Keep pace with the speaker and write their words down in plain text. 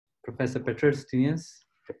Professor Petros Drineas,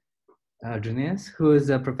 who is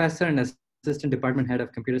a professor and assistant department head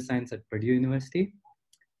of computer science at Purdue University.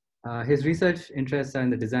 His research interests are in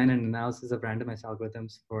the design and analysis of randomized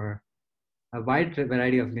algorithms for a wide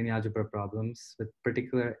variety of linear algebra problems, with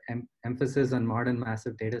particular emphasis on modern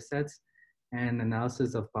massive data sets and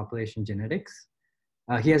analysis of population genetics.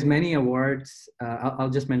 He has many awards. I'll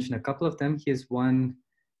just mention a couple of them. He has won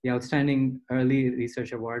the Outstanding Early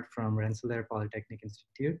Research Award from RandNLA Polytechnic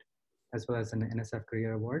Institute, as well as an NSF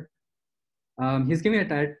Career Award. He's giving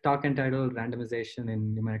a talk entitled Randomization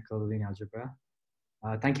in Numerical Linear Algebra.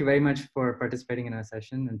 Thank you very much for participating in our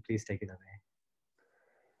session, and please take it away.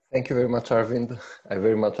 Thank you very much, Arvind. I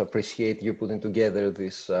very much appreciate you putting together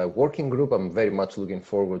this working group. I'm very much looking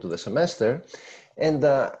forward to the semester. And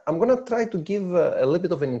I'm going to try to give a little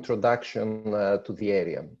bit of an introduction to the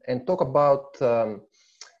area and talk about,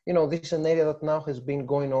 this is an area that now has been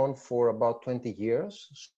going on for about 20 years.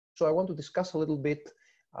 So I want to discuss a little bit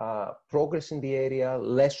progress in the area,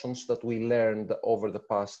 lessons that we learned over the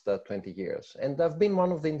past 20 years. And I've been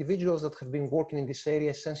one of the individuals that have been working in this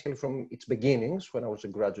area essentially from its beginnings when I was a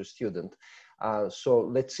graduate student. So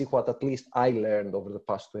let's see what at least I learned over the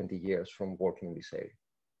past 20 years from working in this area.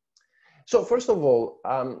 So first of all,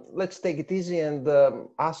 let's take it easy and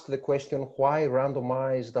ask the question, why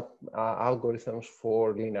randomized algorithms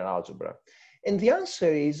for linear algebra? And the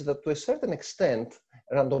answer is that to a certain extent,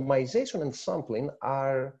 randomization and sampling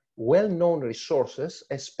are well-known resources,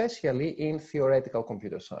 especially in theoretical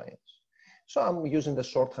computer science. So I'm using the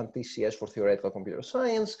shorthand TCS for theoretical computer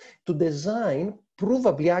science to design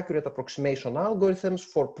provably accurate approximation algorithms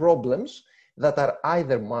for problems that are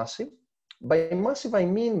either massive. By massive, I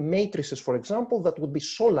mean matrices, for example, that would be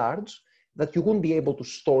so large that you wouldn't be able to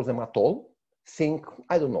store them at all. Think,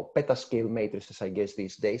 I don't know, petascale matrices, I guess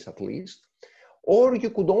these days at least. Or you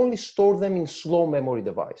could only store them in slow memory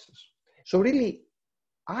devices. So really,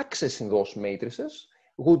 accessing those matrices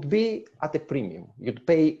would be at a premium. You'd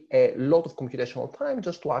pay a lot of computational time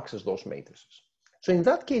just to access those matrices. So in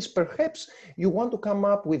that case, perhaps you want to come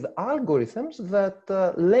up with algorithms that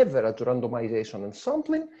leverage randomization and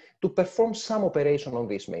sampling to perform some operation on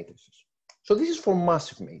these matrices. So this is for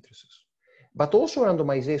massive matrices. But also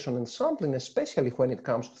randomization and sampling, especially when it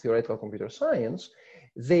comes to theoretical computer science,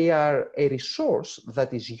 they are a resource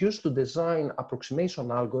that is used to design approximation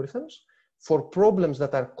algorithms for problems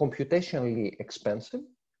that are computationally expensive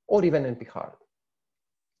or even NP-hard.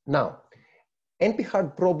 Now,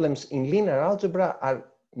 NP-hard problems in linear algebra are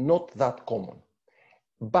not that common,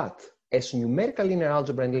 but as numerical linear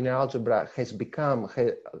algebra and linear algebra has become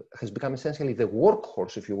essentially the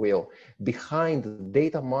workhorse, if you will, behind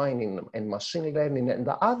data mining and machine learning and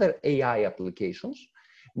the other AI applications,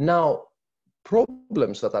 now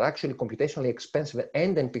problems that are actually computationally expensive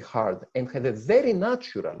and NP-hard and have a very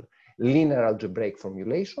natural linear algebraic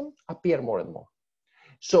formulation appear more and more.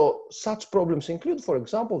 So such problems include, for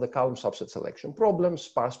example, the column subset selection problems,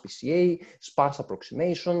 sparse PCA, sparse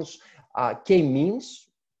approximations, k-means,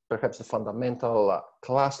 perhaps the fundamental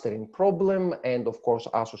clustering problem, and of course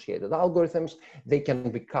associated algorithms. They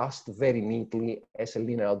can be cast very neatly as a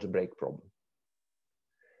linear algebraic problem.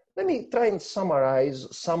 Let me try and summarize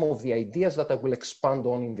some of the ideas that I will expand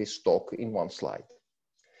on in this talk in one slide.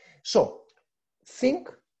 So think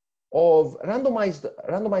of randomized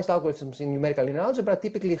algorithms in numerical linear algebra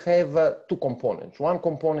typically have two components. One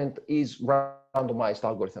component is randomized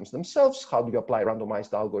algorithms themselves. How do you apply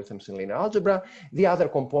randomized algorithms in linear algebra? The other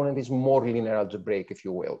component is more linear algebraic, if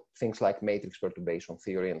you will, things like matrix perturbation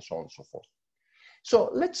theory and so on and so forth.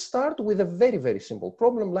 So let's start with a very, very simple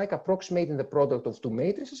problem like approximating the product of two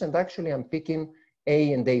matrices, and actually I'm picking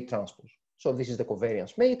A and A transpose. So this is the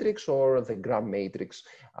covariance matrix or the gram matrix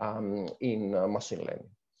in machine learning.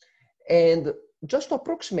 And just to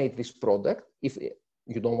approximate this product, if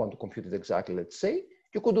you don't want to compute it exactly, let's say,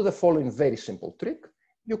 you could do the following very simple trick.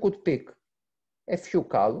 You could pick a few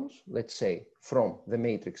columns, let's say, from the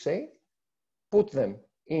matrix A, put them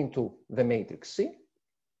into the matrix C,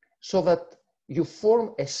 so that you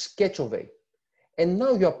form a sketch of A. And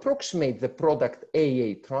now you approximate the product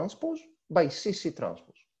AA transpose by CC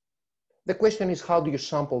transpose. The question is, how do you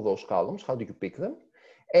sample those columns? How do you pick them?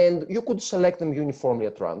 And you could select them uniformly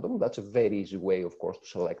at random. That's a very easy way, of course, to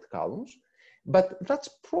select columns. But that's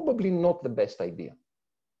probably not the best idea.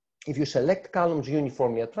 If you select columns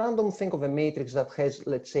uniformly at random, think of a matrix that has,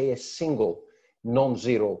 let's say, a single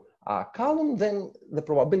non-zero column, then the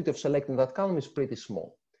probability of selecting that column is pretty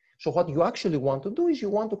small. So what you actually want to do is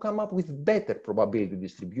you want to come up with better probability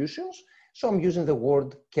distributions. So I'm using the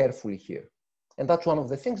word carefully here. And that's one of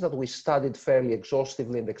the things that we studied fairly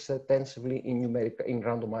exhaustively and extensively in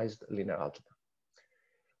randomized linear algebra.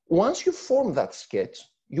 Once you form that sketch,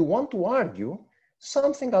 you want to argue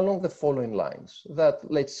something along the following lines, that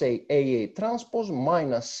let's say AA transpose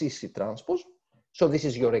minus CC transpose. So this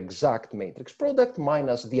is your exact matrix product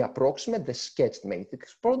minus the approximate, the sketched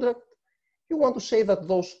matrix product. You want to say that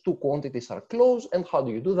those two quantities are closed. And how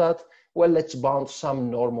do you do that? Well, let's bound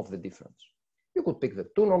some norm of the difference. You could pick the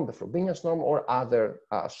 2 norm, the Frobenius norm, or other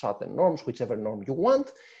Sutton norms, whichever norm you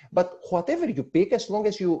want. But whatever you pick, as long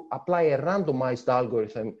as you apply a randomized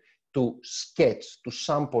algorithm to sketch, to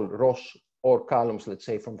sample rows or columns, let's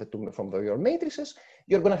say, from your matrices,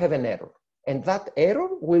 you're going to have an error. And that error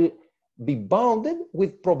will be bounded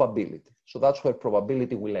with probability. So that's where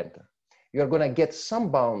probability will enter. You're going to get some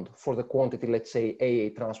bound for the quantity, let's say,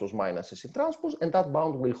 AA transpose minus SC transpose, and that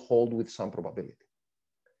bound will hold with some probability.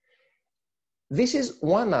 This is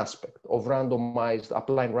one aspect of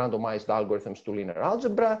applying randomized algorithms to linear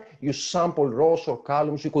algebra. You sample rows or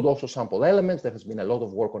columns. You could also sample elements. There has been a lot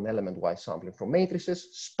of work on element-wise sampling from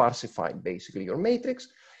matrices, sparsify basically your matrix.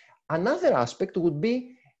 Another aspect would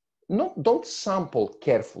be don't sample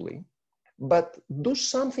carefully, but do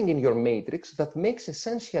something in your matrix that makes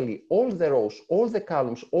essentially all the rows, all the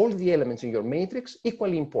columns, all the elements in your matrix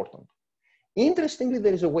equally important. Interestingly,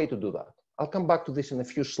 there is a way to do that. I'll come back to this in a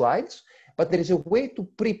few slides, but there is a way to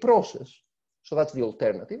pre-process. So that's the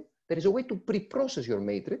alternative. There is a way to pre-process your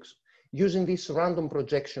matrix using these random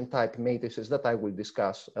projection type matrices that I will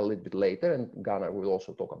discuss a little bit later, and Gunnar will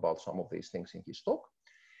also talk about some of these things in his talk.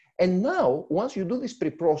 And now, once you do this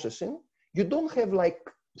pre-processing, you don't have like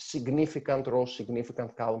significant rows,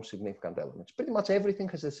 significant columns, significant elements. Pretty much everything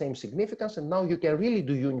has the same significance, and now you can really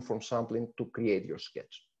do uniform sampling to create your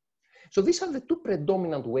sketch. So these are the two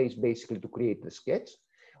predominant ways basically to create the sketch.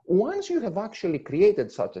 Once you have actually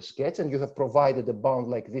created such a sketch and you have provided a bound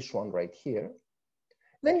like this one right here,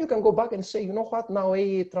 then you can go back and say, you know what, now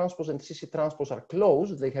AA transpose and CC transpose are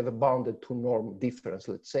closed. They have a bounded 2 norm difference,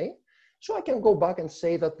 let's say. So I can go back and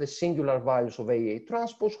say that the singular values of AA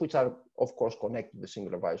transpose, which are of course connected to the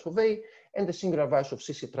singular values of A, and the singular values of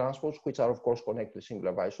CC transpose, which are of course connected to the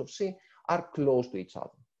singular values of C, are close to each other.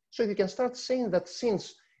 So you can start saying that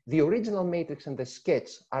since the original matrix and the sketch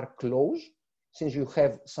are close, since you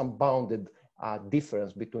have some bounded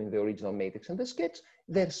difference between the original matrix and the sketch,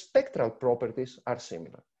 their spectral properties are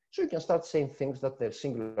similar. So you can start saying things that their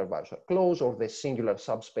singular values are close, or the singular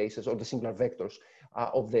subspaces or the singular vectors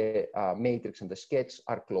of the matrix and the sketch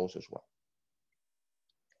are close as well.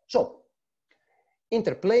 So,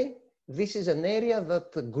 interplay. This is an area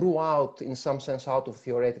that grew out, in some sense, out of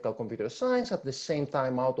theoretical computer science, at the same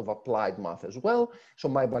time out of applied math as well. So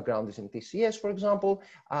my background is in TCS, for example.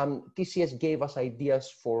 TCS gave us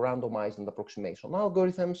ideas for randomized and approximation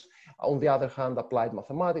algorithms. On the other hand, applied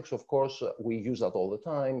mathematics, of course, we use that all the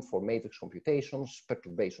time for matrix computations,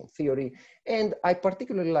 perturbation theory. And I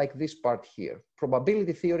particularly like this part here,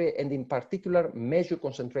 probability theory, and in particular, measure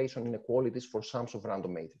concentration inequalities for sums of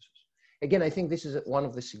random matrices. Again, I think this is one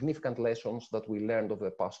of the significant lessons that we learned over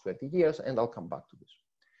the past 20 years, and I'll come back to this.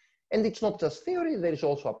 And it's not just theory, there is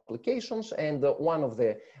also applications, and one of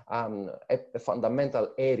the a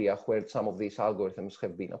fundamental area where some of these algorithms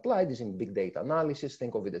have been applied is in big data analysis.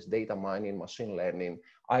 Think of it as data mining, machine learning.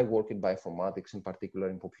 I work in bioinformatics, in particular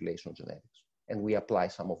in population genetics, and we apply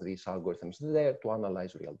some of these algorithms there to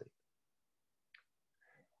analyze real data.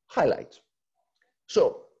 Highlights.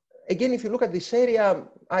 So, again, if you look at this area,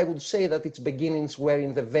 I would say that its beginnings were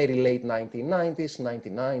in the very late 1990s,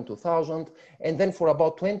 99, 2000. And then for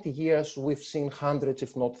about 20 years, we've seen hundreds,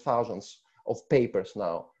 if not thousands, of papers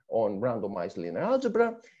now on randomized linear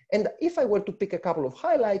algebra. And if I were to pick a couple of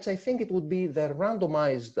highlights, I think it would be the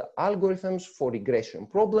randomized algorithms for regression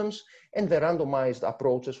problems and the randomized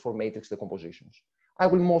approaches for matrix decompositions. I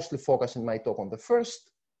will mostly focus in my talk on the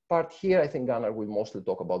first part here. I think Gunnar will mostly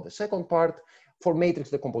talk about the second part. For matrix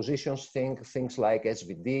decompositions, think things like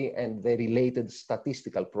SVD and the related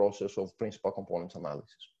statistical process of principal components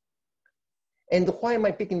analysis. And why am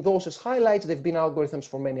I picking those as highlights? They've been algorithms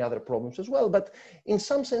for many other problems as well, but in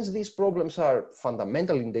some sense, these problems are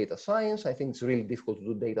fundamental in data science. I think it's really difficult to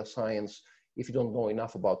do data science if you don't know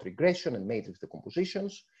enough about regression and matrix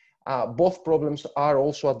decompositions. Both problems are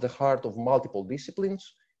also at the heart of multiple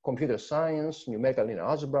disciplines. Computer science, numerical linear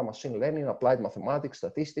algebra, machine learning, applied mathematics,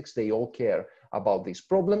 statistics, they all care about these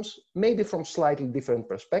problems, maybe from slightly different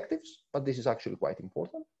perspectives, but this is actually quite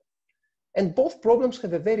important. And both problems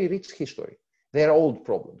have a very rich history. They're old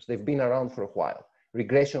problems. They've been around for a while.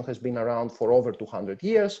 Regression has been around for over 200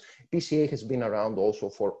 years. PCA has been around also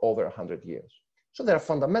for over 100 years. So there are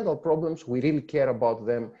fundamental problems. We really care about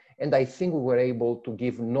them. And I think we were able to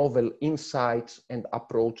give novel insights and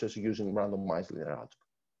approaches using randomized linear algebra.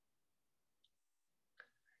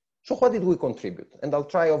 So what did we contribute? And I'll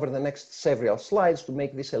try over the next several slides to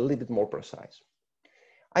make this a little bit more precise.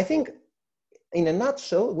 I think in a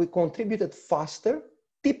nutshell, we contributed faster,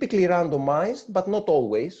 typically randomized, but not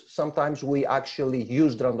always. Sometimes we actually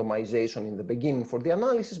used randomization in the beginning for the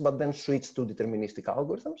analysis, but then switched to deterministic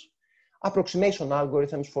algorithms, approximation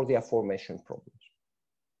algorithms for the aforementioned problems.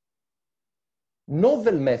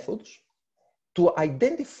 Novel methods to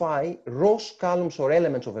identify rows, columns, or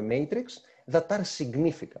elements of a matrix that are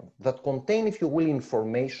significant, that contain, if you will,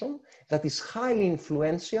 information that is highly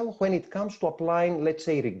influential when it comes to applying, let's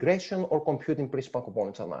say, regression or computing principal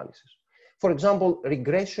components analysis. For example,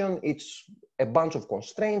 regression, it's a bunch of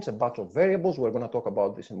constraints, a bunch of variables. We're going to talk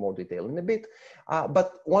about this in more detail in a bit.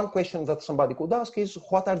 But one question that somebody could ask is,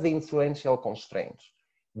 what are the influential constraints?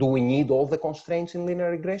 Do we need all the constraints in linear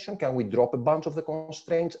regression? Can we drop a bunch of the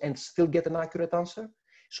constraints and still get an accurate answer?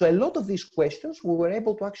 So a lot of these questions, we were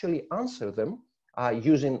able to actually answer them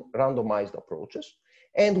using randomized approaches.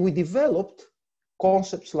 And we developed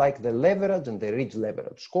concepts like the leverage and the ridge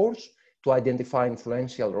leverage scores to identify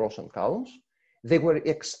influential rows and columns. They were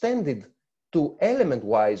extended to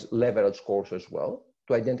element-wise leverage scores as well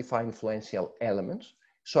to identify influential elements.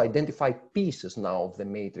 So identify pieces now of the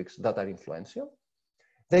matrix that are influential.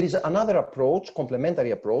 There is another approach,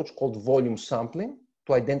 complementary approach, called volume sampling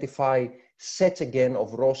to identify sets again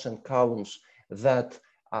of rows and columns that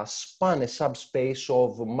span a subspace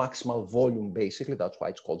of maximal volume, basically. That's why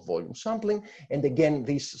it's called volume sampling. And again,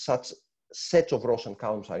 these such sets of rows and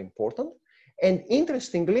columns are important. And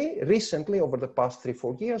interestingly, recently, over the past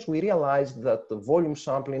 3-4 years, we realized that the volume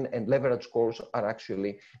sampling and leverage scores are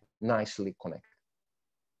actually nicely connected.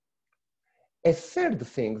 A third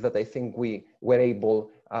thing that I think we were able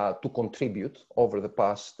to contribute over the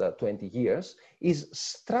past 20 years is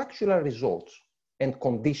structural results and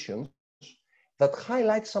conditions that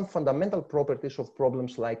highlight some fundamental properties of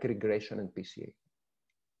problems like regression and PCA.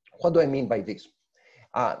 What do I mean by this?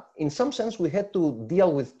 In some sense, we had to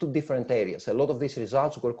deal with two different areas. A lot of these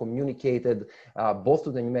results were communicated both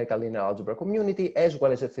to the numerical linear algebra community as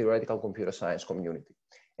well as the theoretical computer science community.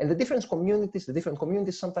 And the different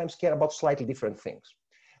communities sometimes care about slightly different things.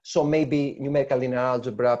 So maybe numerical linear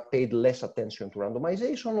algebra paid less attention to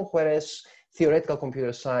randomization, whereas theoretical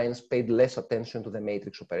computer science paid less attention to the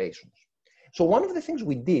matrix operations. So one of the things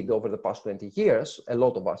we did over the past 20 years, a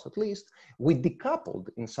lot of us at least, we decoupled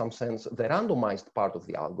in some sense the randomized part of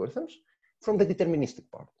the algorithms from the deterministic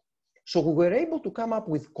part. So we were able to come up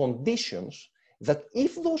with conditions that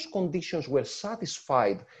if those conditions were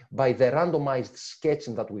satisfied by the randomized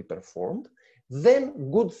sketching that we performed, then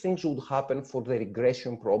good things would happen for the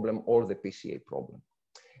regression problem or the PCA problem.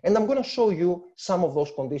 And I'm going to show you some of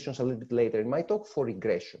those conditions a little bit later in my talk for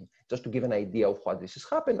regression, just to give an idea of what this has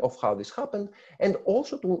happened, of how this happened, and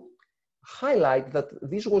also to highlight that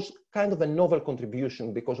this was kind of a novel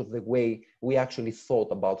contribution because of the way we actually thought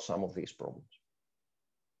about some of these problems.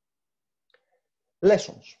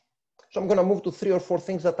 Lessons. So I'm going to move to 3 or 4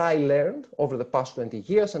 things that I learned over the past 20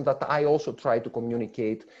 years and that I also try to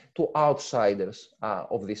communicate to outsiders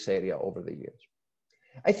of this area over the years.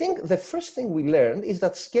 I think the first thing we learned is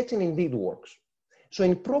that sketching indeed works. So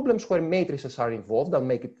in problems where matrices are involved, I'll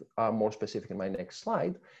make it more specific in my next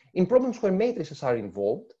slide. In problems where matrices are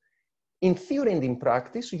involved, in theory and in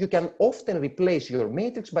practice, you can often replace your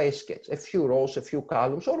matrix by a sketch, a few rows, a few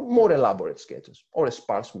columns, or more elaborate sketches, or a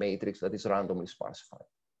sparse matrix that is randomly sparsified.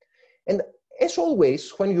 And as always,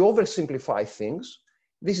 when you oversimplify things,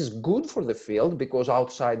 this is good for the field because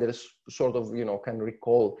outsiders sort of, can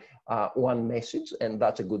recall one message, and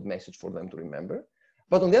that's a good message for them to remember.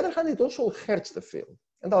 But on the other hand, it also hurts the field.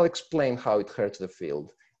 And I'll explain how it hurts the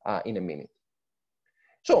field in a minute.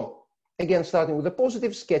 So again, starting with the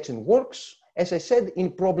positive, sketching works. As I said,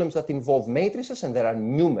 in problems that involve matrices, and there are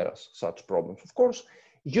numerous such problems, of course,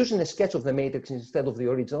 using a sketch of the matrix instead of the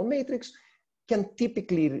original matrix can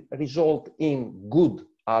typically result in good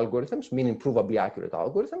algorithms, meaning provably accurate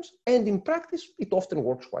algorithms, and in practice, it often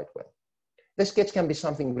works quite well. The sketch can be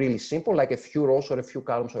something really simple, like a few rows or a few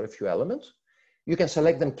columns or a few elements. You can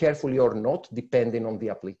select them carefully or not, depending on the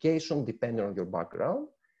application, depending on your background.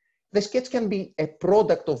 The sketch can be a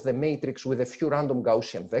product of the matrix with a few random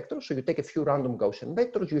Gaussian vectors. So you take a few random Gaussian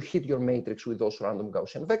vectors, you hit your matrix with those random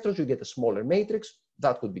Gaussian vectors, you get a smaller matrix,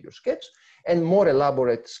 that would be your sketch. And more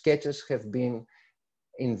elaborate sketches have been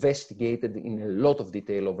investigated in a lot of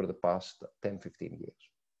detail over the past 10-15 years.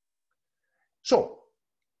 So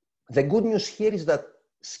the good news here is that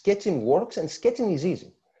sketching works and sketching is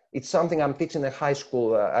easy. It's something I'm teaching a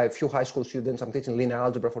few high school students. I'm teaching linear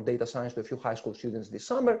algebra for data science to a few high school students this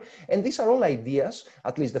summer. And these are all ideas,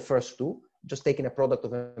 at least the first two, just taking a product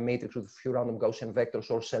of a matrix with a few random Gaussian vectors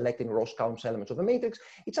or selecting Ross columns elements of a matrix,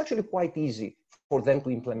 it's actually quite easy for them to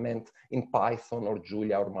implement in Python or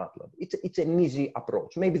Julia or MATLAB. It's an easy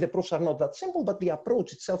approach. Maybe the proofs are not that simple, but the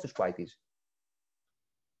approach itself is quite easy.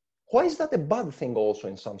 Why is that a bad thing also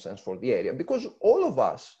in some sense for the area? Because all of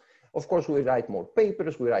us, of course, we write more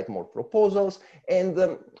papers, we write more proposals,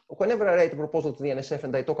 and whenever I write a proposal to the NSF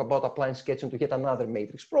and I talk about applying sketching to yet another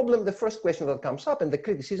matrix problem, the first question that comes up and the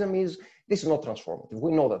criticism is, this is not transformative.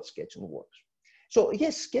 We know that sketching works. So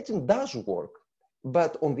yes, sketching does work,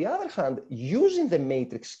 but on the other hand, using the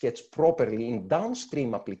matrix sketch properly in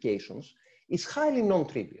downstream applications is highly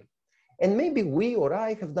non-trivial. And maybe we or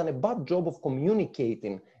I have done a bad job of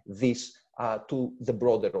communicating this to the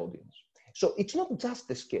broader audience. So it's not just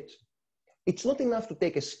a sketch. It's not enough to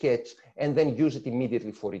take a sketch and then use it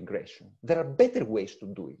immediately for regression. There are better ways to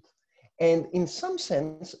do it. And in some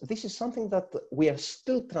sense, this is something that we are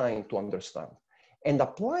still trying to understand. And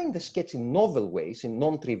applying the sketch in novel ways, in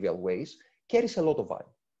non-trivial ways, carries a lot of value.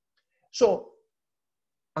 So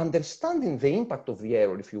understanding the impact of the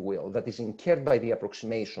error, if you will, that is incurred by the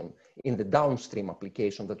approximation in the downstream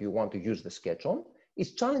application that you want to use the sketch on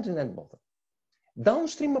is challenging and bothersome.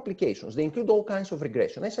 Downstream applications, they include all kinds of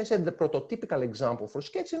regression. As I said, the prototypical example for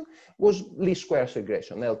sketching was least squares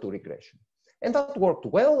regression, L2 regression. And that worked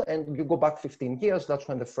well, and you go back 15 years, that's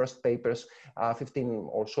when the first papers, 15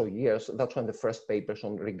 or so years, that's when the first papers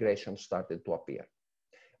on regression started to appear.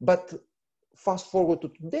 But fast forward to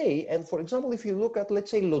today, and for example, if you look at,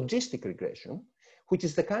 let's say, logistic regression, which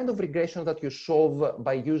is the kind of regression that you solve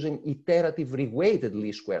by using iterative reweighted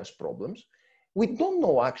least squares problems, we don't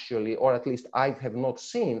know actually, or at least I have not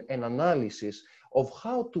seen an analysis of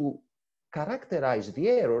how to characterize the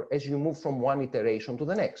error as you move from one iteration to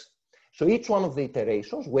the next. So each one of the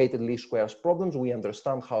iterations, weighted least squares problems, we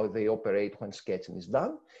understand how they operate when sketching is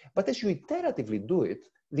done. But as you iteratively do it,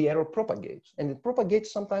 the error propagates, and it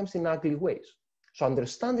propagates sometimes in ugly ways. So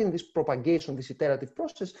understanding this propagation, this iterative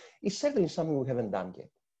process, is certainly something we haven't done yet.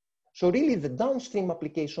 So really the downstream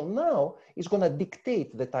application now is going to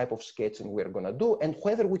dictate the type of sketching we're going to do and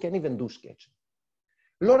whether we can even do sketching.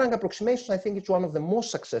 Low-rank approximations, I think it's one of the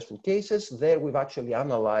most successful cases. There we've actually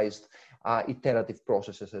analyzed iterative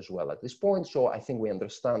processes as well at this point. So I think we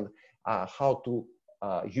understand how to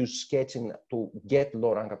use sketching to get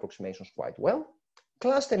low-rank approximations quite well.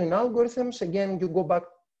 Clustering algorithms, again, you go back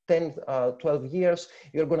 10, 12 years,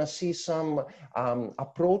 you're going to see some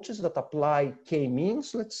approaches that apply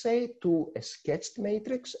k-means, let's say, to a sketched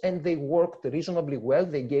matrix, and they worked reasonably well.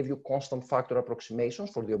 They gave you constant factor approximations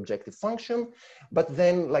for the objective function. But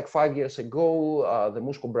then, like 5 years ago, the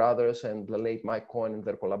Musco brothers and the late Mike Cohen and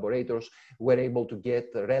their collaborators were able to get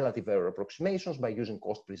relative error approximations by using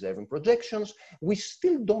cost-preserving projections. We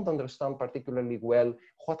still don't understand particularly well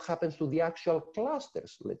what happens to the actual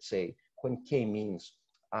clusters, let's say, when k-means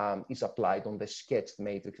is applied on the sketched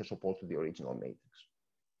matrix as opposed to the original matrix.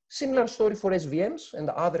 Similar story for SVMs and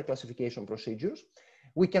other classification procedures.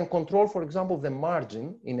 We can control, for example, the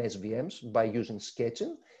margin in SVMs by using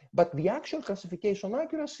sketching, but the actual classification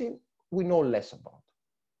accuracy we know less about.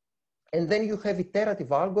 And then you have iterative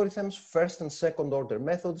algorithms, first and second order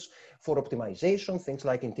methods for optimization, things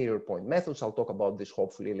like interior point methods. I'll talk about this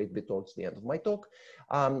hopefully a little bit towards the end of my talk,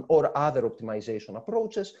 or other optimization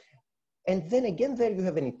approaches. And then again, there you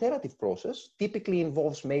have an iterative process, typically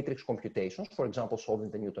involves matrix computations, for example,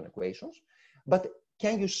 solving the Newton equations. But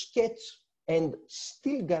can you sketch and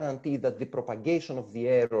still guarantee that the propagation of the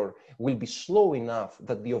error will be slow enough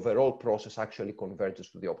that the overall process actually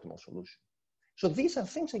converges to the optimal solution? So these are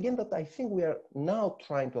things, again, that I think we are now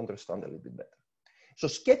trying to understand a little bit better. So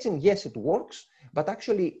sketching, yes, it works, but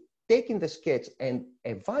actually taking the sketch and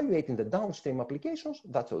evaluating the downstream applications,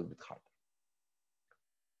 that's a little bit harder.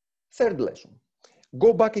 Third lesson,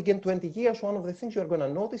 go back again 20 years. One of the things you're going to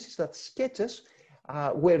notice is that sketches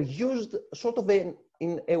were used sort of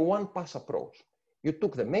in a one-pass approach. You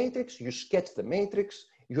took the matrix, you sketched the matrix,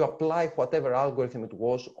 you apply whatever algorithm it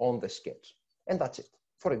was on the sketch, and that's it.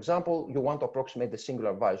 For example, you want to approximate the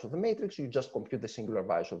singular values of the matrix, you just compute the singular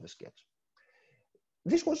values of the sketch.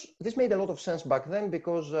 This made a lot of sense back then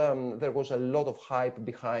because there was a lot of hype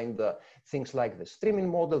behind things like the streaming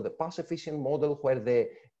model, the pass efficient model, where the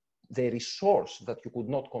resource that you could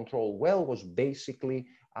not control well was basically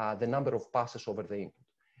the number of passes over the input.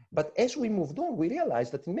 But as we moved on, we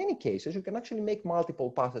realized that in many cases, you can actually make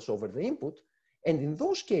multiple passes over the input. And in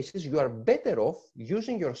those cases, you are better off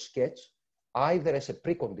using your sketch either as a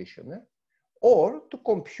preconditioner or to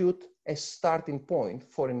compute a starting point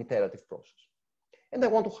for an iterative process. And I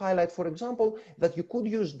want to highlight, for example, that you could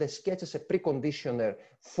use the sketch as a preconditioner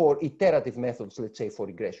for iterative methods, let's say for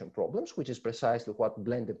regression problems, which is precisely what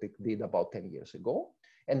Blendenbeek did about 10 years ago.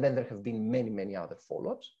 And then there have been many, many other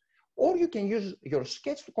follow-ups. Or you can use your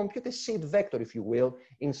sketch to compute a seed vector, if you will,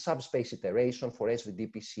 in subspace iteration for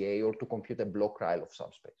SVD PCA, or to compute a block RILE of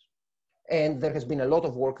subspace. And there has been a lot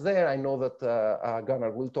of work there. I know that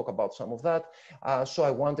Gunnar will talk about some of that. So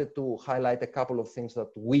I wanted to highlight a couple of things that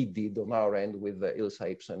we did on our end with Ilsa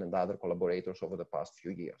Ibsen and other collaborators over the past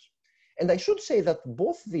few years. And I should say that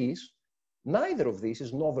both these, neither of these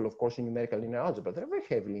is novel, of course, in numerical linear algebra. They're very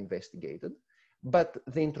heavily investigated. But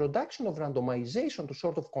the introduction of randomization to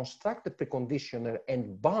sort of construct a preconditioner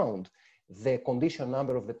and bound the condition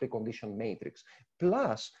number of the precondition matrix,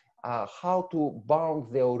 plus how to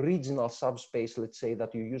bound the original subspace, let's say,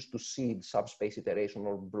 that you use to seed subspace iteration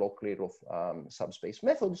or block clear of subspace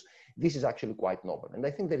methods, this is actually quite novel. And I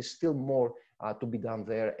think there is still more to be done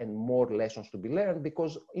there and more lessons to be learned,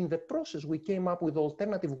 because in the process, we came up with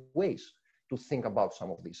alternative ways to think about some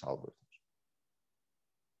of these algorithms.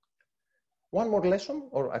 One more lesson,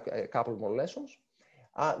 or a couple more lessons.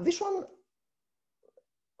 This one,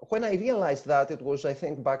 when I realized that, it was, I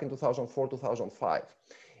think, back in 2004, 2005.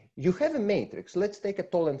 You have a matrix. Let's take a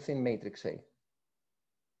tall and thin matrix A.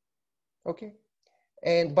 Okay?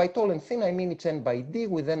 And by tall and thin, I mean it's n by d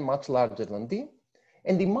with n much larger than d.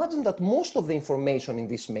 And imagine that most of the information in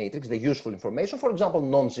this matrix, the useful information, for example,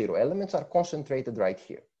 non-zero elements, are concentrated right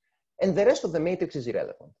here. And the rest of the matrix is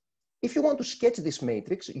irrelevant. If you want to sketch this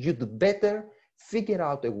matrix, you'd better figure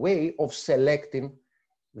out a way of selecting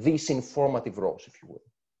these informative rows, if you will.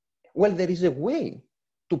 Well, there is a way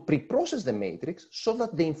to pre-process the matrix so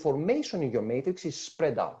that the information in your matrix is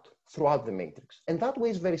spread out throughout the matrix. And that way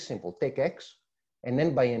is very simple. Take X, an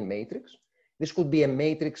n by n matrix. This could be a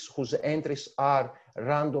matrix whose entries are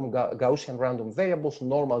random Gaussian random variables,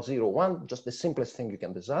 normal 0, 1, just the simplest thing you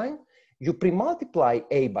can design. You pre-multiply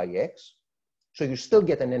A by X, so you still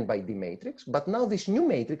get an n by d matrix, but now this new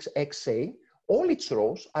matrix, XA, all its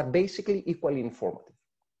rows are basically equally informative.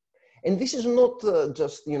 And this is not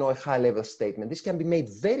just, a high-level statement. This can be made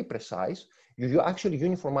very precise. You actually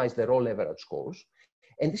uniformize the row leverage scores.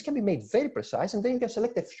 And this can be made very precise. And then you can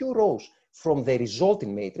select a few rows from the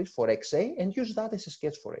resulting matrix for XA and use that as a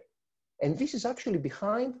sketch for A. And this is actually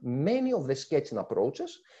behind many of the sketching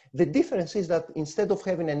approaches. The difference is that instead of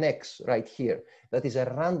having an X right here, that is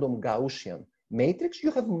a random Gaussian matrix, you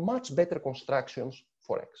have much better constructions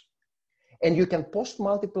for X. And you can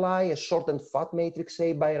post-multiply a short and fat matrix,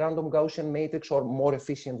 say, by a random Gaussian matrix or more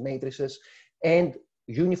efficient matrices, and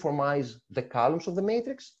uniformize the columns of the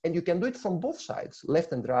matrix. And you can do it from both sides,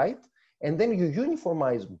 left and right. And then you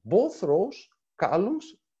uniformize both rows,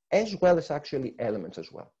 columns, as well as actually elements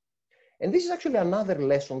as well. And this is actually another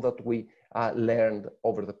lesson that we learned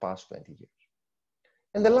over the past 20 years.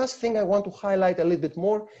 And the last thing I want to highlight a little bit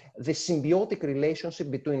more, the symbiotic relationship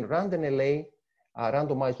between RandNLA,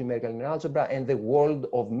 randomized numerical linear algebra, and the world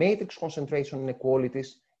of matrix concentration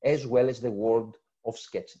inequalities, as well as the world of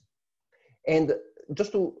sketching. And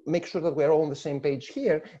just to make sure that we're all on the same page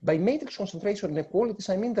here, by matrix concentration inequalities,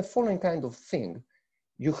 I mean the following kind of thing.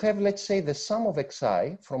 You have, let's say, the sum of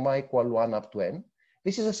xi from I equal 1 up to n.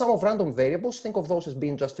 This is a sum of random variables. Think of those as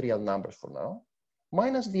being just real numbers for now,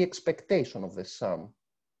 minus the expectation of the sum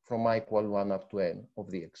from I equal 1 up to n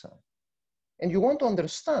of the xi. And you want to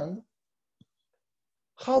understand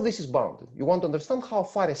how this is bounded. You want to understand how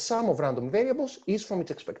far a sum of random variables is from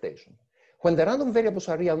its expectation. When the random variables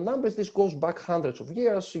are real numbers, this goes back hundreds of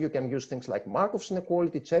years. So you can use things like Markov's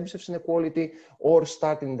inequality, Chebyshev's inequality, or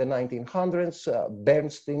starting in the 1900s,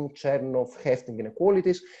 Bernstein, Chernoff, Hefting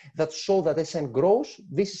inequalities that show that as n grows,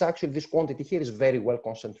 this quantity here is very well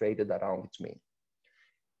concentrated around its mean.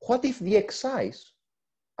 What if the xi's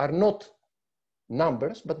are not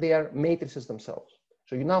numbers, but they are matrices themselves?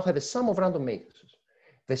 So you now have a sum of random matrices.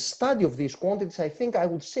 The study of these quantities, I think I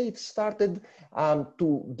would say it started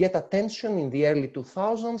to get attention in the early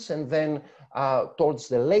 2000s, and then towards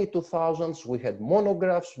the late 2000s, we had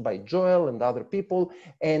monographs by Joel and other people.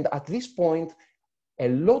 And at this point, a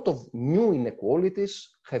lot of new inequalities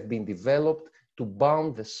have been developed to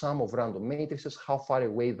bound the sum of random matrices, how far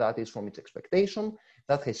away that is from its expectation.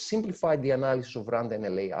 That has simplified the analysis of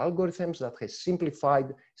RandNLA algorithms, that has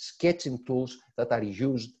simplified sketching tools that are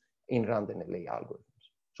used in RandNLA algorithms.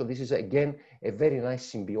 So this is, again, a very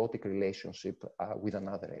nice symbiotic relationship with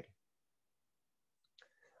another area.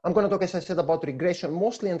 I'm going to talk, as I said, about regression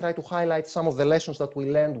mostly and try to highlight some of the lessons that we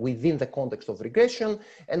learned within the context of regression.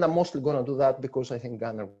 And I'm mostly going to do that because I think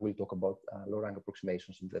Gunnar will talk about low-rank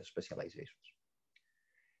approximations and their specializations.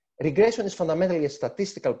 Regression is fundamentally a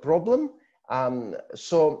statistical problem.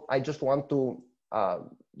 So I just want to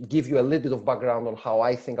give you a little bit of background on how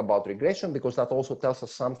I think about regression, because that also tells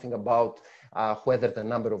us something about whether the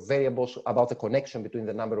number of variables, about the connection between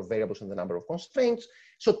the number of variables and the number of constraints.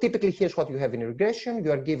 So typically, here's what you have in regression.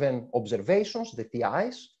 You are given observations, the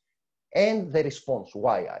TIs, and the response,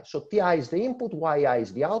 YI. So TI is the input, YI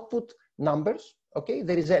is the output, numbers, okay?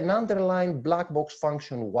 There is an underlying black box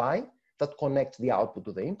function Y that connects the output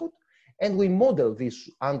to the input. And we model this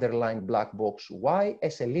underlying black box Y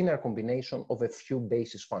as a linear combination of a few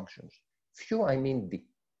basis functions. Few, I mean D.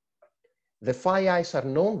 The phi i's are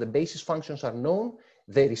known, the basis functions are known,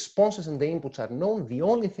 the responses and the inputs are known. The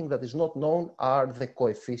only thing that is not known are the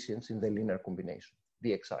coefficients in the linear combination,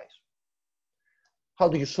 the xi's. How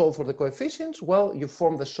do you solve for the coefficients? Well, you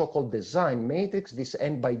form the so-called design matrix, this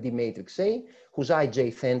n by d matrix A, whose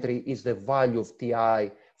ijth entry is the value of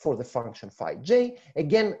Ti for the function phi j.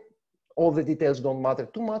 Again, all the details don't matter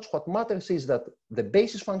too much. What matters is that the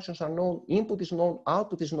basis functions are known, input is known,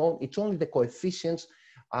 output is known. It's only the coefficients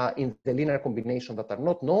in the linear combination that are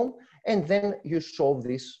not known. And then you solve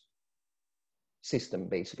this system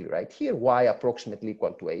basically right here. Y approximately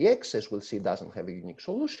equal to ax, as we'll see, doesn't have a unique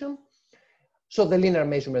solution. So the linear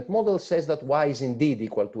measurement model says that Y is indeed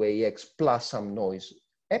equal to ax plus some noise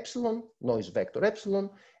epsilon, noise vector epsilon.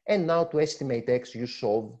 And now to estimate x, you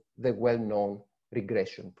solve the well-known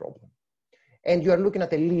regression problem. And you are looking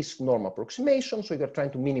at a least norm approximation. So you're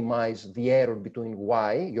trying to minimize the error between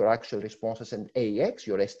Y, your actual responses, and AX,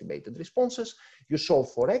 your estimated responses. You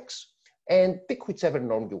solve for X and pick whichever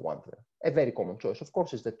norm you want there. A very common choice, of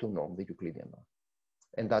course, is the 2 norm, the Euclidean norm.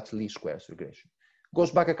 And that's least squares regression.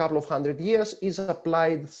 Goes back a couple of 100 years, is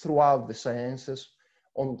applied throughout the sciences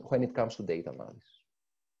when it comes to data analysis.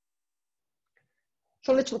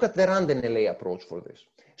 So let's look at the RandNLA approach for this.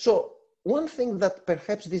 So one thing that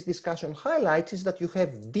perhaps this discussion highlights is that you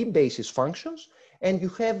have D basis functions and you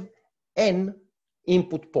have N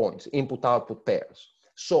input points, input-output pairs.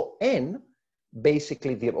 So N,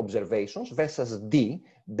 basically the observations, versus D,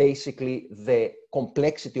 basically the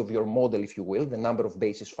complexity of your model, if you will, the number of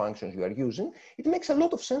basis functions you are using. It makes a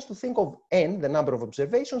lot of sense to think of N, the number of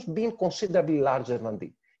observations, being considerably larger than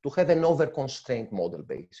D, to have an over-constrained model,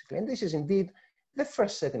 basically. And this is indeed the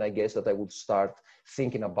first setting, I guess, that I would start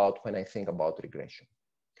thinking about when I think about regression.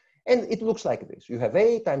 And it looks like this. You have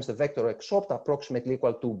A times the vector x opt approximately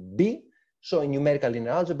equal to B. So in numerical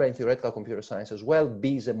linear algebra, in theoretical computer science as well,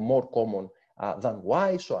 B is a more common than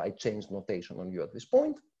Y. So I changed notation on you at this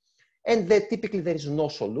point. And typically there is no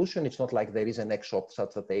solution. It's not like there is an x opt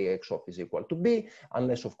such that A x opt is equal to B,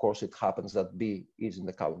 unless of course it happens that B is in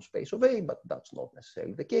the column space of A, but that's not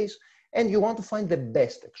necessarily the case. And you want to find the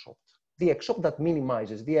best x opt. The x opt that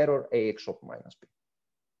minimizes the error, A x opt minus B.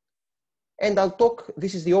 And I'll talk,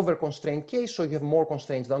 this is the over-constrained case, so you have more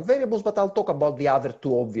constraints than variables, but I'll talk about the other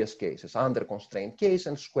 2 obvious cases, under-constrained case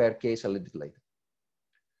and square case a little bit later.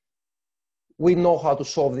 We know how to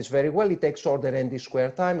solve this very well. It takes order n d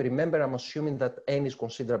square time. Remember, I'm assuming that n is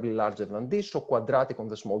considerably larger than this, so quadratic on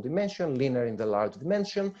the small dimension, linear in the large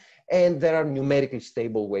dimension, and there are numerically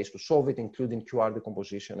stable ways to solve it, including QR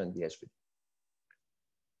decomposition and the SVD.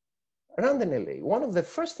 RandNLA, one of the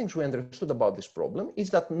first things we understood about this problem is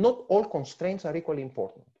that not all constraints are equally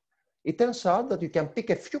important. It turns out that you can pick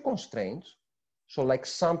a few constraints, so like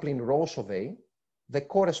sampling rows of A, the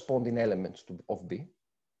corresponding elements of B,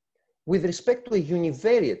 with respect to a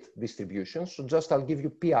univariate distribution. So just I'll give you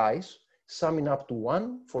PIs, summing up to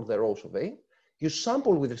 1 for the rows of A. You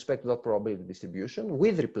sample with respect to that probability distribution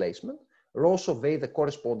with replacement, rows of A, the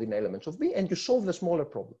corresponding elements of B, and you solve the smaller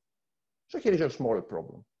problem. So here is your smaller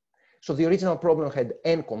problem. So the original problem had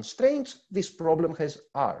n constraints. This problem has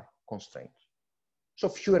r constraints. So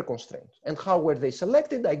fewer constraints. And how were they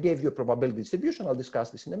selected? I gave you a probability distribution. I'll discuss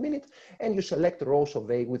this in a minute. And you select rows of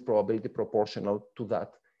A with probability proportional to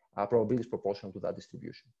that, probabilities proportional to that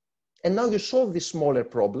distribution. And now you solve this smaller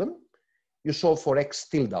problem. You solve for x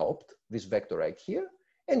tilde opt, this vector right here.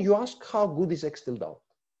 And you ask, how good is x tilde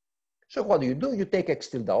opt? So what do? You take x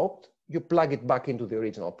tilde opt. You plug it back into the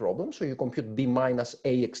original problem. So you compute B minus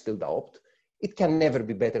AX tilde opt. It can never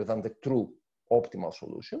be better than the true optimal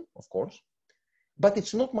solution, of course, but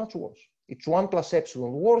it's not much worse. It's 1 plus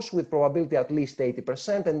epsilon worse with probability at least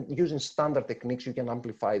 80%. And using standard techniques, you can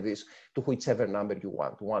amplify this to whichever number you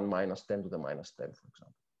want, 1 minus 10 to the minus 10, for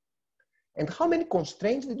example. And how many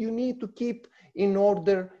constraints did you need to keep in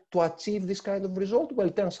order to achieve this kind of result? Well,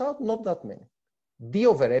 it turns out not that many. D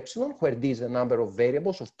over epsilon, where D is the number of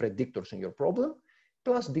variables of predictors in your problem,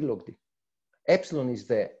 plus D log D. Epsilon is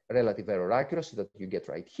the relative error accuracy that you get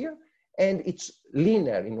right here, And it's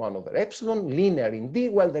linear in 1 over epsilon, linear in D.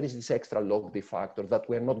 Well, there is this extra log D factor that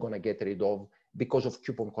we're not going to get rid of because of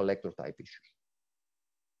coupon collector type issues.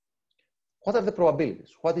 What are the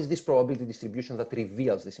probabilities? What is this probability distribution that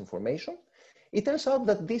reveals this information? It turns out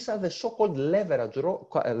that these are the so-called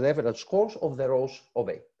leverage scores of the rows of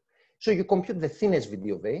A. So you compute the thin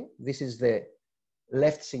SVD of A. This is the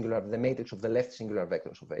left singular, the matrix of the left singular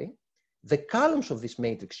vectors of A. The columns of this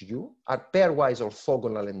matrix U are pairwise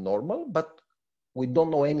orthogonal and normal, but we don't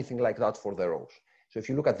know anything like that for the rows. So if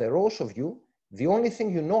you look at the rows of U, the only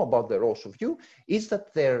thing you know about the rows of U is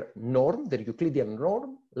that their norm, their Euclidean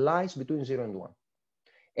norm, lies between 0 and 1.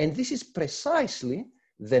 And this is precisely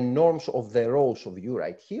the norms of the rows of U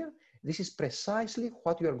right here. This is precisely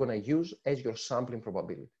what you are going to use as your sampling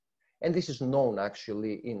probability. And this is known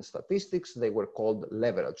actually in statistics. They were called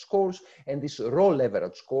leverage scores. And these raw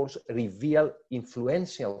leverage scores reveal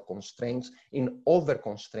influential constraints in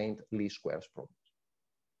over-constrained least squares problems.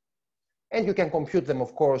 And you can compute them,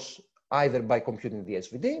 of course, either by computing the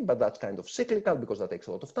SVD, but that's kind of cyclical because that takes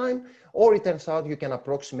a lot of time, or it turns out you can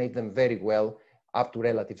approximate them very well up to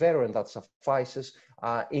relative error, and that suffices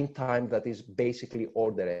in time that is basically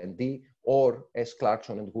order ND, or as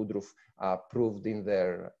Clarkson and Woodruff proved in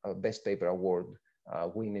their best paper award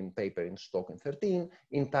winning paper in Stock and 13,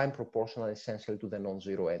 in time proportional essentially to the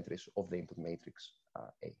non-zero entries of the input matrix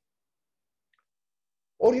A.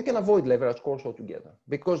 Or you can avoid leverage scores altogether,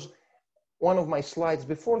 because one of my slides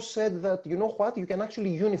before said that, you know what, you can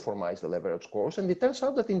actually uniformize the leverage scores. And it turns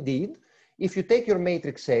out that indeed, if you take your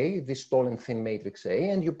matrix A, this tall and thin matrix A,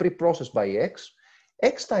 and you pre-process by X,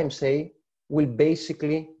 X times A will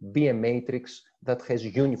basically be a matrix that has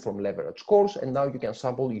uniform leverage scores. And now you can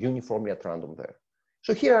sample uniformly at random there.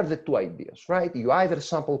 So here are the two ideas, right? You either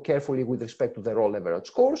sample carefully with respect to the raw leverage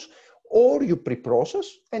scores, or you pre-process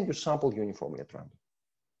and you sample uniformly at random.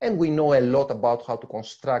 And we know a lot about how to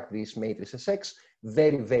construct these matrices X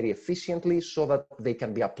very, very efficiently so that they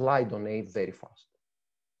can be applied on A very fast.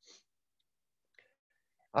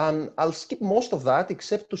 I'll skip most of that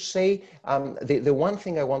except to say the one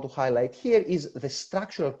thing I want to highlight here is the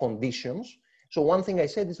structural conditions. So one thing I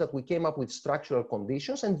said is that we came up with structural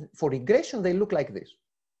conditions, and for regression, they look like this.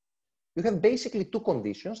 You have basically two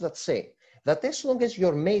conditions that say that as long as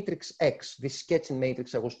your matrix X, this sketching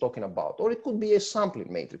matrix I was talking about, or it could be a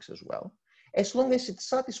sampling matrix as well, as long as it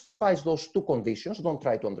satisfies those two conditions, don't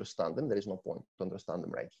try to understand them, there is no point to understand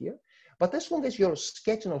them right here, but as long as your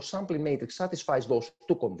sketching or sampling matrix satisfies those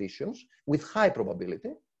two conditions with high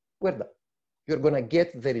probability, we're done. You're going to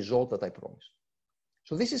get the result that I promised.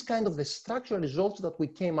 So this is kind of the structural results that we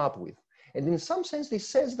came up with. And in some sense, this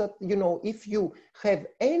says that, you know, if you have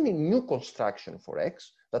any new construction for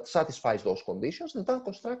X that satisfies those conditions, then that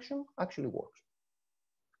construction actually works.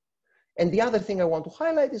 And the other thing I want to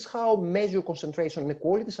highlight is how measure concentration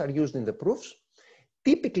inequalities are used in the proofs.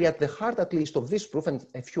 Typically, at the heart, at least, of this proof, and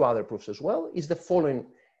a few other proofs as well, is the following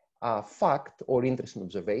fact or interesting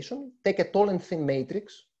observation. Take a tall and thin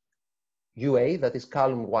matrix, UA, that is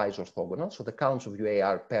column-wise orthogonal. So the columns of UA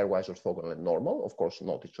are pairwise orthogonal and normal, of course,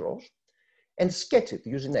 not its rows. And sketch it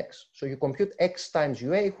using X. So you compute X times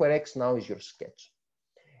UA, where X now is your sketch.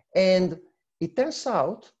 And it turns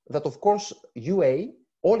out that, of course, UA,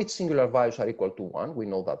 all its singular values are equal to 1. We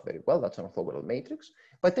know that very well. That's an orthogonal matrix.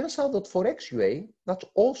 But it turns out that for XUA, that's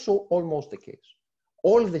also almost the case.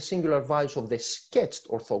 All the singular values of the sketched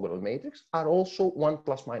orthogonal matrix are also 1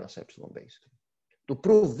 plus minus epsilon, basically. To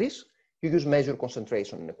prove this, you use measure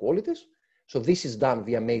concentration inequalities. So this is done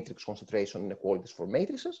via matrix concentration inequalities for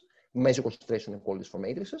matrices, measure concentration inequalities for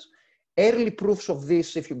matrices. Early proofs of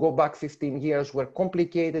this, if you go back 15 years, were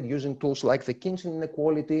complicated using tools like the Kinsin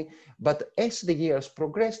inequality. But as the years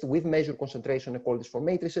progressed with measure concentration inequalities for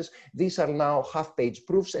matrices, these are now half-page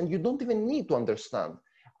proofs, and you don't even need to understand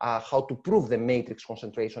how to prove the matrix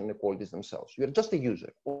concentration inequalities themselves. You're just a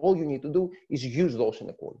user. All you need to do is use those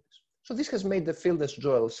inequalities. So this has made the field, as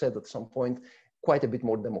Joel said at some point, quite a bit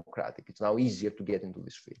more democratic. It's now easier to get into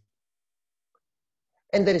this field.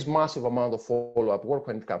 And there is massive amount of follow-up work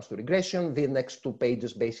when it comes to regression. The next 2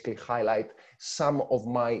 pages basically highlight some of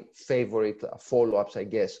my favorite follow-ups, I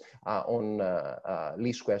guess, on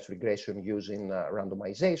least squares regression using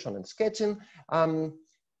randomization and sketching.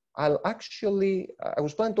 I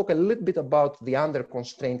was planning to talk a little bit about the under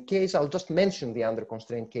constraint case. I'll just mention the under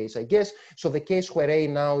constraint case, I guess. So the case where A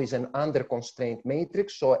now is an under constraint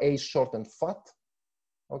matrix. So A is short and fat,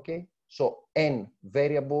 okay? So N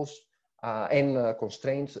variables, N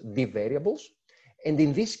constraints, D variables. And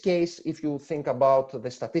in this case, if you think about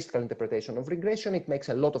the statistical interpretation of regression, it makes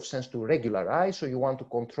a lot of sense to regularize. So you want to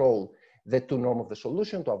control the two norm of the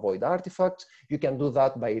solution to avoid artifacts. You can do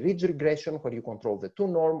that by ridge regression, where you control the two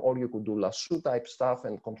norm, or you could do lasso type stuff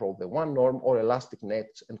and control the one norm, or elastic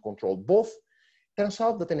nets and control both. Turns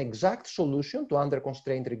out that an exact solution to under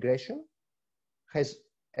constraint regression has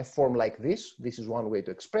a form like this. This is one way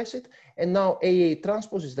to express it. And now AA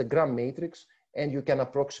transpose is the Gram matrix, and you can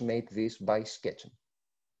approximate this by sketching.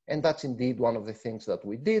 And that's indeed one of the things that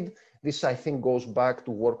we did. This, I think, goes back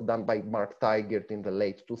to work done by Mark Tigert in the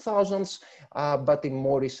late 2000s. But in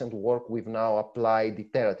more recent work, we've now applied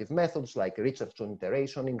iterative methods like Richardson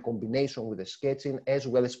iteration in combination with the sketching, as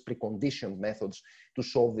well as preconditioned methods to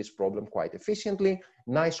solve this problem quite efficiently.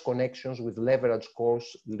 Nice connections with leverage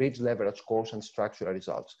scores, ridge leverage scores, and structural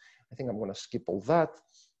results. I think I'm going to skip all that.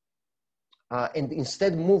 And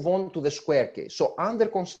instead move on to the square case. So under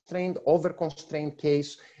constrained, over constrained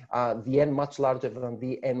case, the n much larger than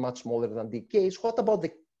d, n much smaller than d case. What about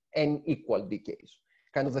the n equal d case?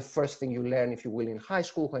 Kind of the first thing you learn, if you will, in high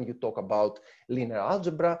school when you talk about linear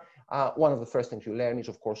algebra. One of the first things you learn is,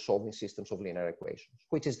 of course, solving systems of linear equations,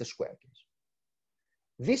 which is the square case.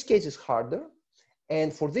 This case is harder.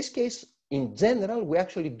 And for this case, in general, we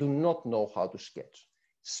actually do not know how to sketch.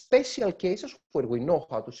 Special cases where we know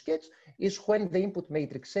how to sketch is when the input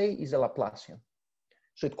matrix A is a Laplacian.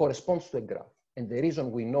 So it corresponds to a graph. And the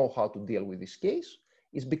reason we know how to deal with this case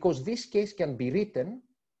is because this case can be written,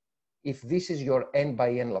 if this is your n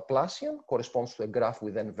by n Laplacian, corresponds to a graph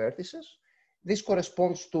with n vertices. This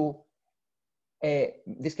corresponds to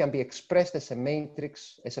this can be expressed as a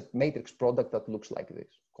matrix product that looks like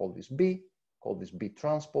this. Call this B, call this B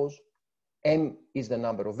transpose. M is the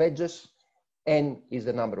number of edges. N is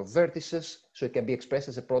the number of vertices, so it can be expressed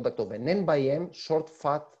as a product of an n by m, short,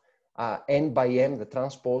 fat, n by m, the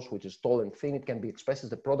transpose, which is tall and thin. It can be expressed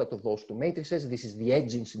as the product of those two matrices. This is the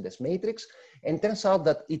edge incidence matrix. And it turns out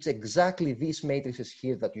that it's exactly these matrices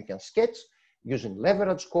here that you can sketch using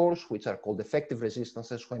leverage scores, which are called effective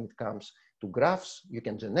resistances when it comes to graphs. You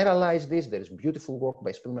can generalize this. There is beautiful work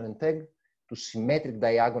by Spillman and Tegg to symmetric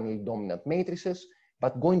diagonally dominant matrices,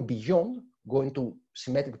 but going beyond, going to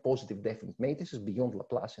symmetric positive definite matrices beyond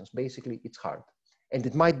Laplacians, basically, it's hard. And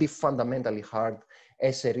it might be fundamentally hard,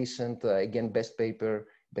 as a recent, again, best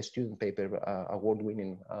student paper,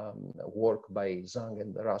 award-winning work by Zhang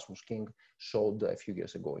and Rasmus King showed a few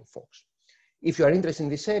years ago in Fox. If you are interested in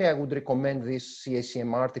this area, I would recommend this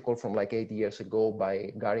CACM article from like 8 years ago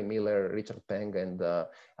by Gary Miller, Richard Peng, and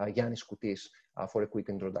Yannis Koutis for a quick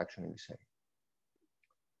introduction in this area.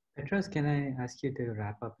 Petros, can I ask you to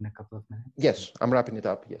wrap up in a couple of minutes? Yes, I'm wrapping it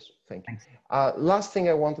up. Yes, thank you. Thanks. Last thing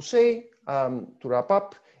I want to say to wrap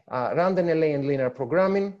up, RandNLA and linear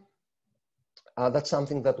programming. That's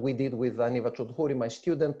something that we did with Aniva Chodhouri, my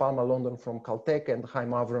student, Palma London from Caltech, and Chaim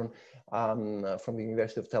Avron from the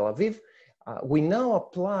University of Tel Aviv. We now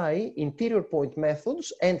apply interior point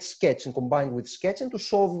methods and sketching, combined with sketching, to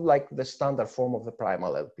solve like the standard form of the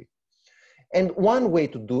primal LP. And one way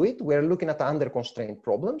to do it, we're looking at under constraint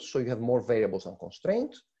problems, so you have more variables than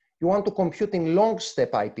constraints. You want to compute in long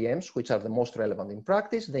step IPMs, which are the most relevant in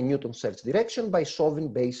practice, the Newton search direction by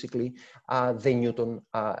solving basically the Newton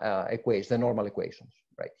equation, the normal equations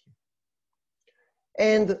right here.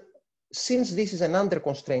 And since this is an under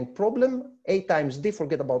constraint problem, A times D,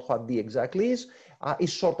 forget about what D exactly is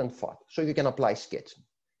short and fat. So you can apply sketching.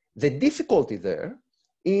 The difficulty there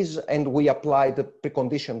is, and we apply the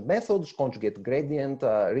preconditioned methods, conjugate gradient,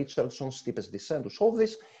 Richardson, steepest descent to solve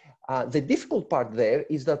this. The difficult part there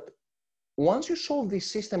is that once you solve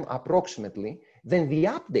this system approximately, then the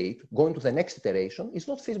update going to the next iteration is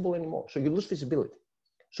not feasible anymore. So you lose feasibility.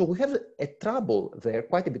 So we have a trouble there,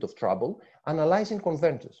 quite a bit of trouble, analyzing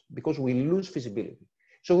convergence because we lose feasibility.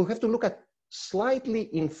 So we have to look at slightly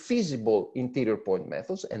infeasible interior point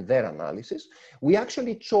methods and their analysis. We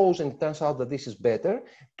actually chose, and it turns out that this is better,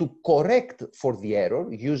 to correct for the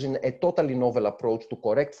error using a totally novel approach to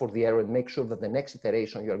correct for the error and make sure that the next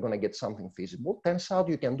iteration you're going to get something feasible. Turns out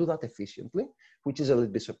you can do that efficiently, which is a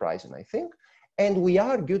little bit surprising, I think. And we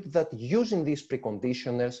argued that using these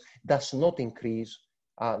preconditioners does not increase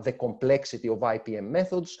the complexity of IPM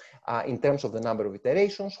methods in terms of the number of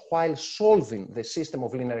iterations, while solving the system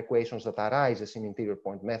of linear equations that arises in interior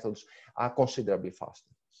point methods considerably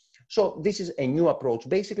faster. So this is a new approach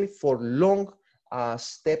basically for long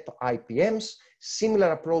step IPMs.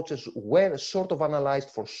 Similar approaches were sort of analyzed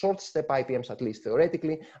for short step IPMs, at least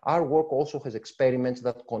theoretically. Our work also has experiments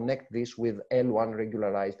that connect this with L1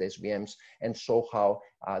 regularized SVMs and show how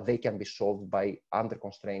they can be solved by under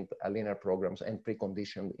constraint linear programs and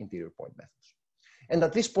preconditioned interior point methods. And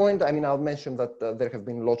at this point, I mean, I'll mention that there have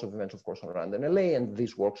been lots of events, of course, on RandNLA, and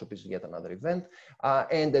this workshop is yet another event,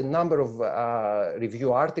 and a number of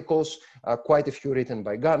review articles, quite a few written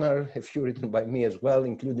by Gunnar, a few written by me as well,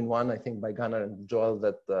 including one, I think, by Gunnar and Joel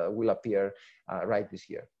that will appear right this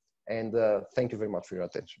year. And thank you very much for your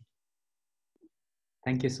attention.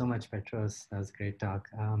 Thank you so much, Petros. That was a great talk.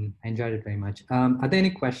 I enjoyed it very much. Are there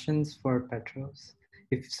any questions for Petros?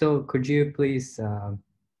 If so, could you please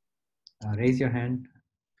raise your hand?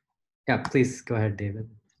 Yeah, please go ahead, David.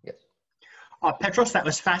 Yes. Petros, that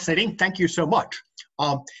was fascinating. Thank you so much.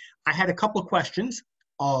 I had a couple of questions.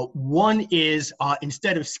 One is,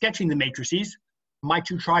 instead of sketching the matrices, might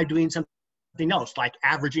you try doing something else, like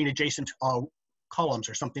averaging adjacent columns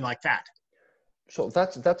or something like that? So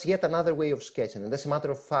that's yet another way of sketching. And as a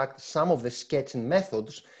matter of fact, some of the sketching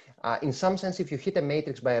methods, in some sense, if you hit a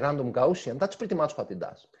matrix by a random Gaussian, that's pretty much what it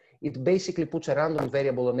does. It basically puts a random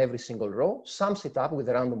variable on every single row, sums it up with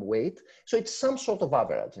a random weight. So it's some sort of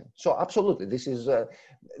averaging. So absolutely, this is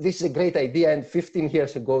a great idea. And 15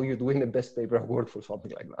 years ago, you'd win a best paper award for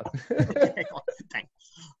something like that. Okay, thanks.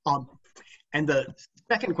 And the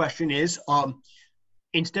second question is,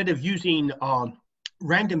 instead of using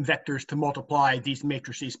random vectors to multiply these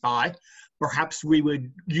matrices by, perhaps we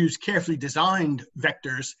would use carefully designed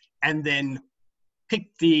vectors and then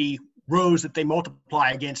pick the rows that they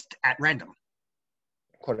multiply against at random.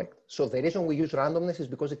 Correct. So the reason we use randomness is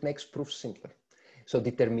because it makes proofs simpler. So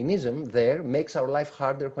determinism there makes our life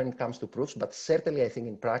harder when it comes to proofs, but certainly I think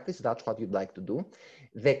in practice, that's what you'd like to do.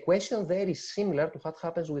 The question there is similar to what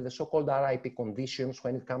happens with the so-called RIP conditions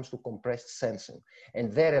when it comes to compressed sensing.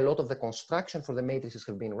 And there, a lot of the construction for the matrices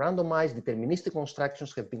have been randomized, deterministic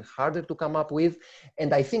constructions have been harder to come up with,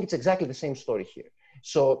 and I think it's exactly the same story here.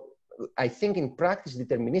 So I think in practice,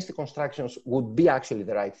 deterministic constructions would be actually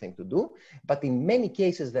the right thing to do, but in many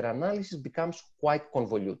cases, their analysis becomes quite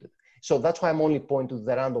convoluted. So that's why I'm only pointing to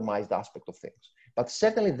the randomized aspect of things. But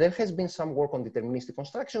certainly there has been some work on deterministic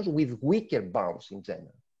constructions with weaker bounds in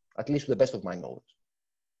general, at least to the best of my knowledge.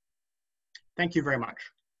 Thank you very much.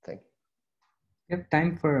 Thank you. We have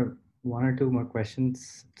time for one or two more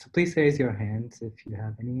questions. So please raise your hands if you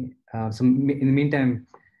have any. So in the meantime,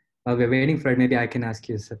 while we're waiting for it, maybe I can ask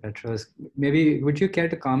you, Sir Petros, maybe would you care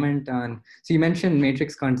to comment on, so you mentioned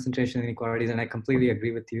matrix concentration inequalities, and I completely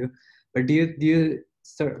agree with you, but do you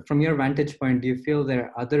so from your vantage point, do you feel there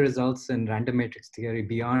are other results in random matrix theory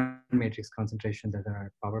beyond matrix concentration that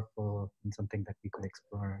are powerful and something that we could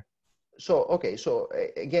explore? So, okay, so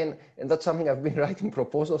again, and that's something I've been writing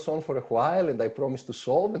proposals on for a while, and I promised to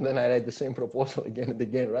solve, and then I write the same proposal again and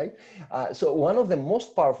again, right? So one of the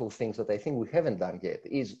most powerful things that I think we haven't done yet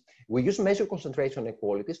is we use measure concentration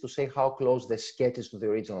inequalities to say how close the sketch is to the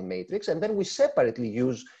original matrix, and then we separately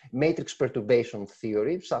use matrix perturbation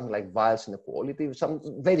theory, something like Weil's inequality, some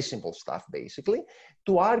very simple stuff, basically,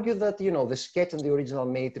 to argue that, you know, the sketch and the original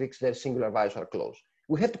matrix, their singular values are close.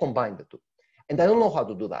 We have to combine the two. And I don't know how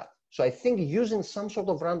to do that. So I think using some sort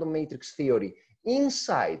of random matrix theory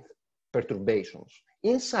inside perturbations,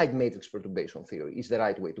 inside matrix perturbation theory is the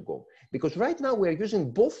right way to go. Because right now we're using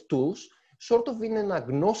both tools sort of in an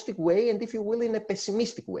agnostic way and, if you will, in a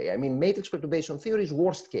pessimistic way. I mean, matrix perturbation theory is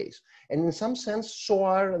worst case. And in some sense, so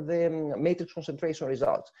are the matrix concentration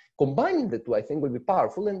results. Combining the two, I think, will be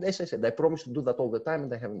powerful. And as I said, I promise to do that all the time,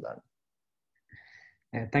 and I haven't done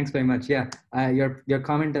it. Thanks very much. Yeah, your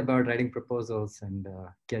comment about writing proposals and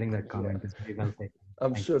getting that comment is very well taken.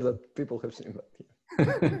 I'm sure that people have seen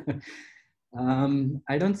that.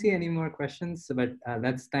 I don't see any more questions, but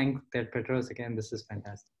let's thank Petros again. This is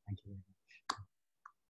fantastic. Thank you.